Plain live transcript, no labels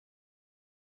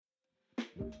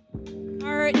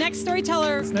Our next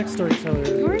storyteller. Next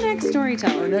storyteller. Your next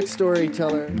storyteller. Our next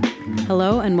storyteller.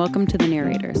 Hello and welcome to The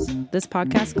Narrators. This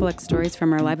podcast collects stories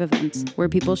from our live events where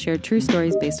people share true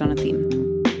stories based on a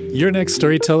theme. Your next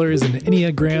storyteller is an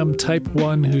Enneagram Type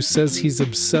 1 who says he's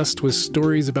obsessed with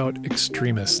stories about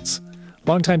extremists.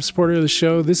 Longtime supporter of the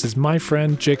show, this is my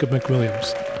friend Jacob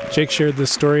McWilliams. Jake shared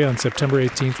this story on September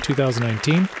 18th,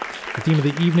 2019. The theme of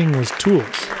the evening was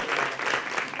tools.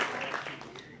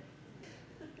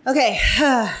 Okay,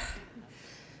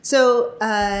 so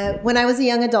when I was a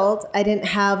young adult, I didn't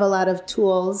have a lot of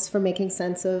tools for making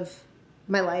sense of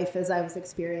my life as I was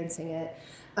experiencing it.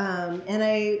 And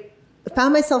I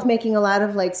found myself making a lot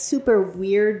of like super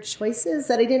weird choices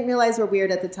that I didn't realize were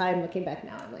weird at the time. Looking back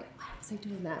now, I'm like, why was I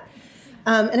doing that?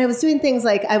 And I was doing things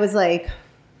like I was like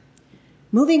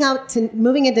moving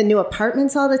into new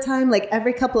apartments all the time. Like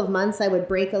every couple of months I would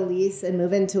break a lease and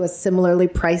move into a similarly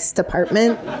priced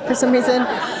apartment for some reason.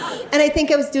 And I think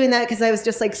I was doing that because I was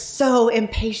just like so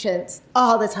impatient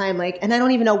all the time. Like, and I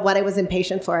don't even know what I was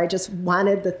impatient for. I just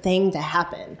wanted the thing to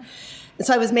happen. And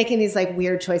so I was making these like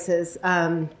weird choices.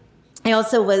 I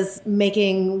also was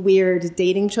making weird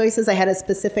dating choices. I had a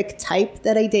specific type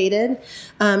that I dated.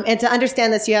 And to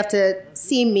understand this, you have to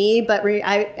see me. But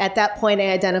at that point, I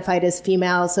identified as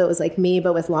female. So it was like me,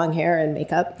 but with long hair and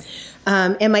makeup.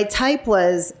 And my type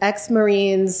was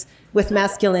ex-Marines with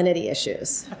masculinity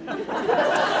issues.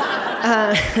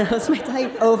 That was my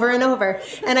type over and over.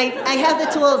 And I have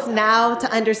the tools now to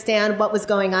understand what was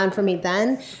going on for me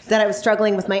then, that I was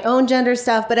struggling with my own gender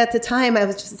stuff. But at the time, I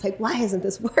was just like, why isn't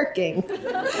this working?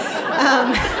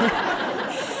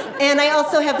 And I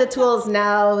also have the tools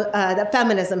now that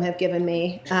feminism has given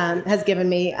me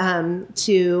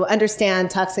to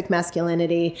understand toxic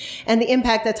masculinity and the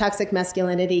impact that toxic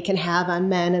masculinity can have on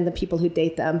men and the people who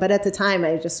date them. But at the time,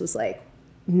 I just was like,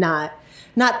 not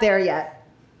there yet.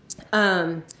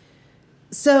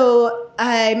 So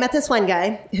I met this one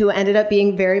guy who ended up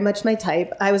being very much my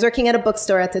type. I was working at a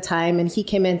bookstore at the time, and he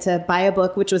came in to buy a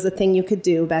book, which was a thing you could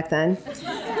do back then.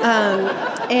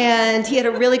 And he had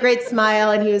a really great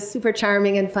smile, and he was super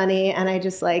charming and funny. And I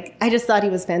just thought he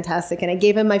was fantastic. And I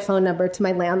gave him my phone number to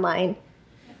my landline.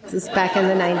 This is back in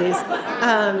the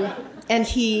 90s. And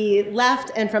he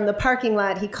left, and from the parking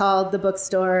lot, he called the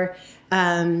bookstore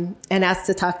and asked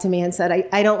to talk to me and said,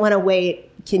 I don't want to wait.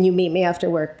 Can you meet me after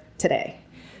work today?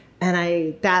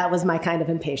 And that was my kind of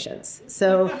impatience.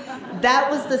 So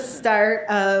that was the start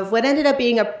of what ended up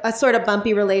being a sort of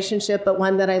bumpy relationship, but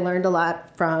one that I learned a lot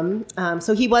from.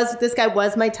 So this guy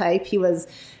was my type. He was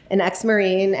an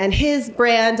ex-Marine, and his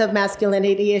brand of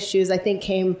masculinity issues, I think,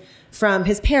 came from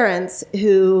his parents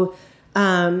who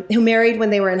married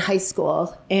when they were in high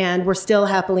school and were still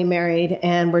happily married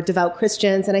and were devout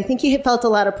Christians. And I think he had felt a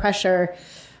lot of pressure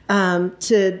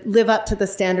to live up to the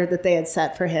standard that they had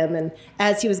set for him. And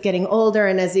as he was getting older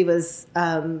and as he was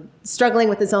struggling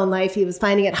with his own life, he was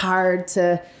finding it hard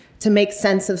to make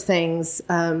sense of things,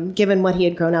 given what he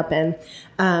had grown up in.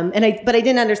 But I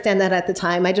didn't understand that at the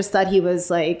time. I just thought he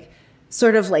was like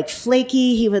sort of like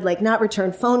flaky. He would like not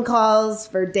return phone calls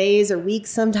for days or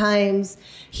weeks sometimes.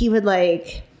 He would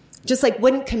like just like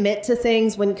wouldn't commit to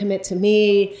things, wouldn't commit to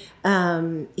me.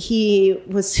 He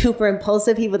was super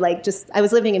impulsive. He would like I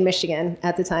was living in Michigan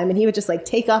at the time, and he would just like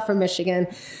take off from Michigan,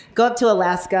 go up to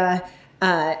Alaska,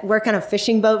 work on a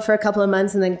fishing boat for a couple of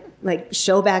months, and then like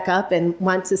show back up and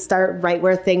want to start right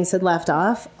where things had left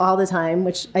off all the time,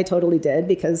 which I totally did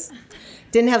because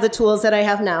didn't have the tools that I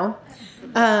have now.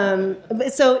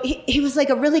 So he was like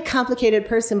a really complicated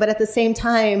person, but at the same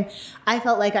time, I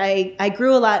felt like I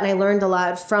grew a lot and I learned a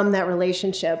lot from that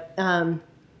relationship.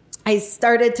 I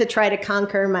started to try to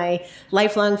conquer my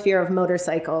lifelong fear of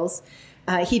motorcycles.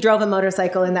 He drove a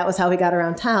motorcycle, and that was how we got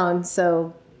around town.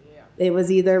 So it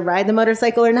was either ride the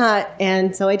motorcycle or not.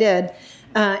 And so I did.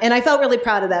 And I felt really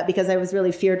proud of that because I was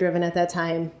really fear-driven at that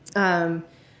time.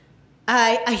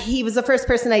 He was the first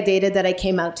person I dated that I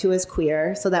came out to as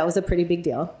queer, so that was a pretty big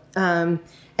deal.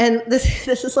 And this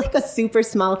is like a super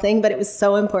small thing, but it was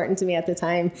so important to me at the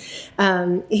time.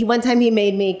 One time he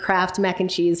made me Kraft mac and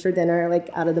cheese for dinner, like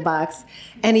out of the box.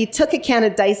 And he took a can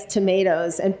of diced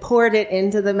tomatoes and poured it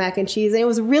into the mac and cheese, and it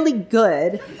was really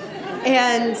good.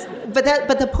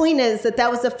 But the point is that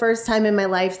was the first time in my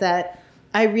life that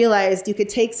I realized you could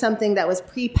take something that was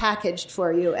prepackaged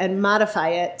for you and modify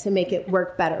it to make it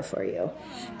work better for you.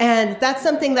 And that's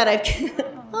something that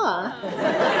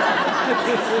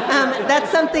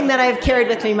that's something that I've carried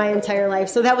with me my entire life.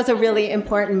 So that was a really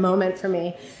important moment for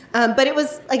me. But it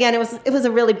was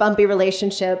a really bumpy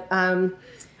relationship.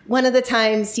 One of the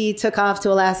times he took off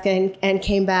to Alaska and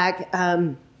came back,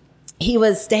 he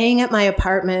was staying at my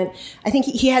apartment. I think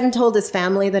he hadn't told his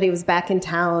family that he was back in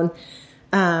town.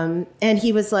 And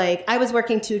he was like, I was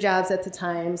working 2 jobs at the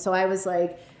time. So I was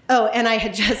like, oh, and I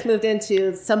had just moved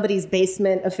into somebody's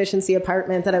basement efficiency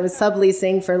apartment that I was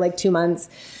subleasing for like 2 months.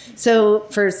 So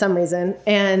for some reason,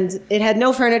 and it had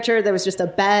no furniture. There was just a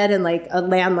bed and like a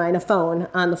landline, a phone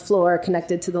on the floor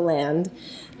connected to the land.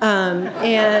 And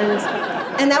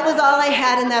that was all I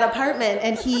had in that apartment.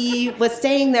 And he was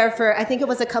staying there for, I think it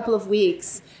was a couple of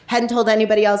weeks, hadn't told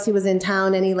anybody else he was in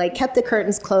town. And he like kept the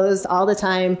curtains closed all the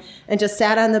time and just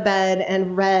sat on the bed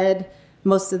and read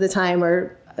most of the time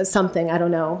or something, I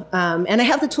don't know. And I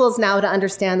have the tools now to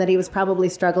understand that he was probably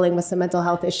struggling with some mental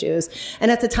health issues. And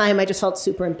at the time I just felt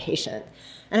super impatient.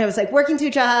 And I was like working 2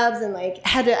 jobs and like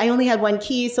I only had 1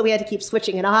 key. So we had to keep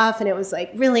switching it off. And it was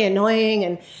like really annoying.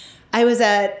 And I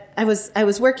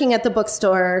was working at the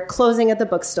bookstore, closing at the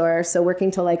bookstore, so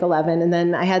working till like 11. And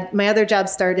then I had my other job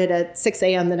started at 6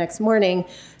 a.m. the next morning.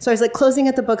 So I was like closing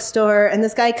at the bookstore, and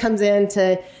this guy comes in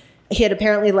he had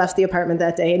apparently left the apartment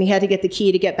that day, and he had to get the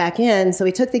key to get back in. So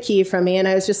he took the key from me, and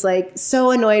I was just like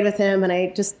so annoyed with him. And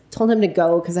I just told him to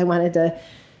go because I wanted to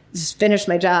just finish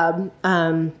my job.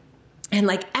 And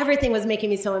like everything was making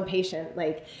me so impatient.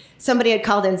 Like somebody had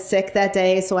called in sick that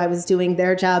day, so I was doing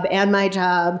their job and my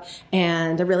job,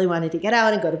 and I really wanted to get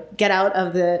out of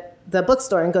the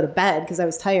bookstore and go to bed because I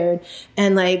was tired.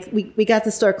 And like we got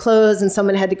the store closed, and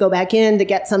someone had to go back in to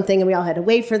get something, and we all had to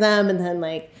wait for them. And then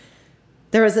like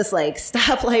there was this like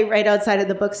stoplight right outside of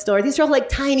the bookstore. These are all like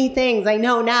tiny things I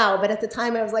know now, but at the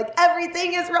time I was like,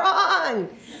 everything is wrong.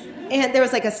 And there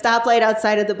was like a stoplight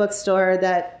outside of the bookstore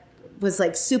that was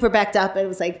like super backed up. It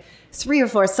was like 3 or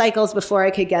 4 cycles before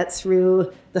I could get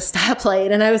through the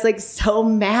stoplight. And I was like so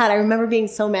mad. I remember being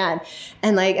so mad.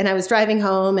 And I was driving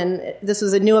home, and this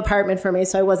was a new apartment for me,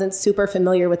 so I wasn't super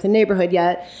familiar with the neighborhood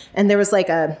yet. And there was like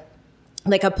a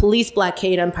police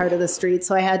blockade on part of the street.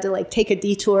 So I had to like take a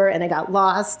detour, and I got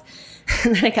lost.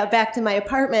 And then I got back to my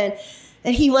apartment,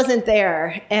 and he wasn't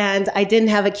there. And I didn't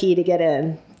have a key to get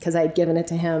in because I had given it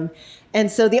to him. And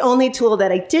so the only tool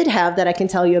that I did have that I can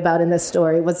tell you about in this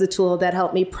story was the tool that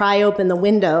helped me pry open the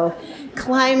window,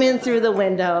 climb in through the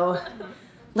window,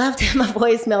 left him a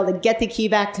voicemail to get the key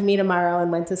back to me tomorrow,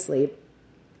 and went to sleep.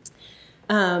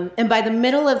 And by the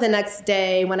middle of the next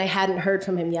day, when I hadn't heard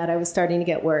from him yet, I was starting to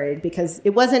get worried because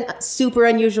it wasn't super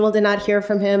unusual to not hear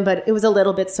from him, but it was a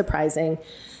little bit surprising.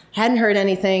 Hadn't heard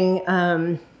anything.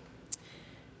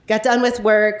 Got done with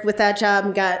work with that job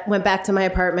and went back to my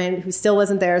apartment. He still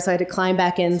wasn't there, so I had to climb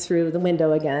back in through the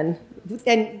window again.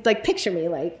 And like picture me,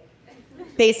 like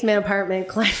basement apartment,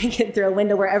 climbing in through a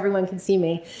window where everyone can see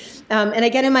me. And I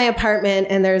get in my apartment,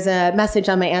 and there's a message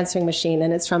on my answering machine,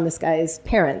 and it's from this guy's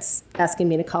parents asking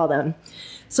me to call them.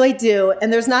 So I do,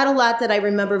 and there's not a lot that I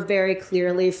remember very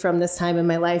clearly from this time in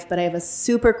my life, but I have a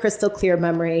super crystal clear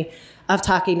memory of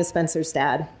talking to Spencer's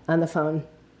dad on the phone.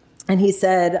 And he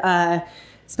said,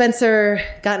 Spencer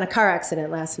got in a car accident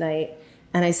last night.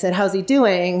 And I said, how's he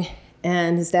doing?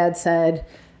 And his dad said,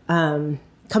 come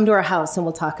to our house and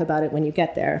we'll talk about it when you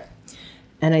get there.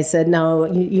 And I said, no,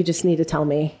 you just need to tell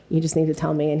me. You just need to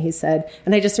tell me. And he said,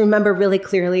 and I just remember really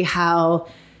clearly how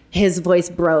his voice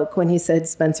broke when he said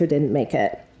Spencer didn't make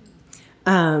it.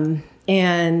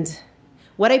 And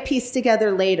what I pieced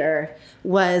together later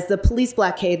was the police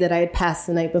blockade that I had passed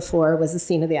the night before was the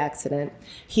scene of the accident.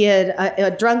 He had a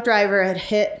drunk driver had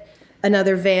hit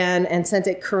another van and sent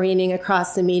it careening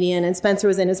across the median, and Spencer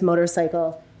was in his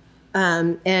motorcycle,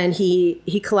 and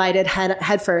he collided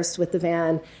head first with the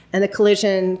van, and the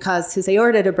collision caused his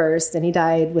aorta to burst, and he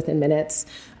died within minutes.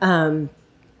 And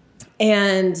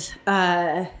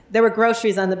there were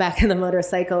groceries on the back of the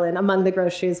motorcycle, and among the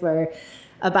groceries were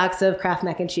a box of Kraft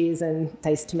mac and cheese and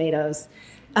diced tomatoes.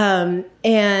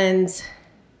 And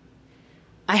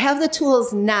I have the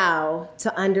tools now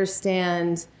to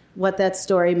understand what that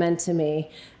story meant to me.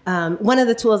 One of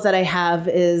the tools that I have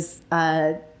is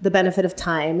the benefit of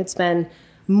time. It's been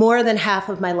more than half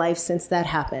of my life since that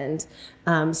happened.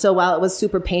 So while it was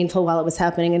super painful while it was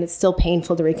happening, and it's still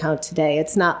painful to recount today,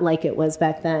 it's not like it was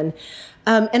back then.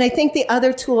 And I think the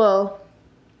other tool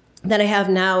that I have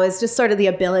now is just sort of the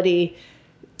ability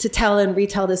to tell and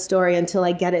retell the story until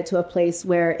I get it to a place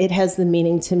where it has the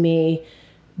meaning to me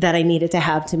that I need it to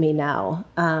have to me now.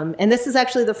 And this is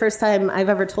actually the first time I've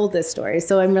ever told this story.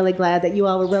 So I'm really glad that you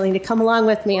all were willing to come along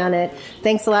with me on it.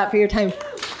 Thanks a lot for your time.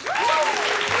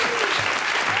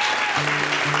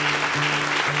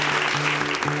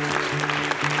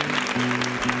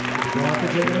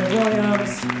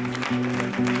 McWilliams.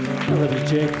 I love you,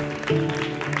 Jake.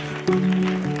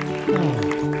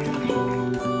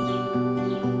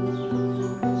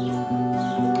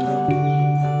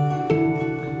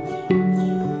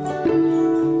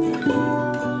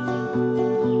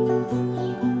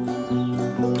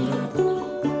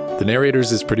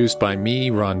 Narrators is produced by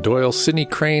me, Ron Doyle, Sydney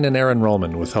Crane, and Aaron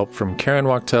Rollman, with help from Karen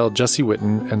Wachtel, Jesse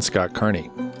Witten, and Scott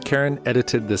Carney. Karen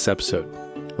edited this episode.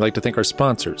 I'd like to thank our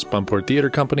sponsors, Bumport Theater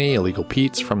Company, Illegal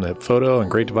Pete's from the Hip Photo,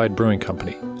 and Great Divide Brewing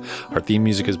Company. Our theme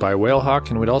music is by Whalehawk,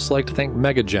 and we'd also like to thank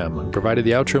Mega Gem, who provided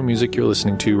the outro music you're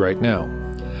listening to right now.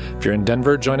 If you're in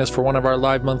Denver, join us for one of our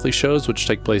live monthly shows, which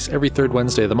take place every third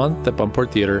Wednesday of the month at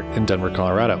Bumport Theater in Denver,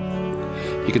 Colorado.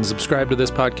 You can subscribe to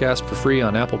this podcast for free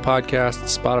on Apple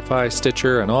Podcasts, Spotify,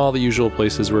 Stitcher, and all the usual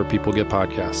places where people get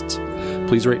podcasts.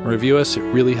 Please rate and review us. It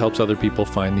really helps other people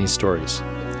find these stories.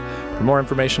 For more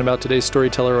information about today's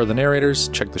storyteller or the narrators,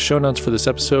 check the show notes for this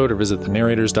episode or visit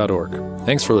thenarrators.org.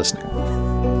 Thanks for listening.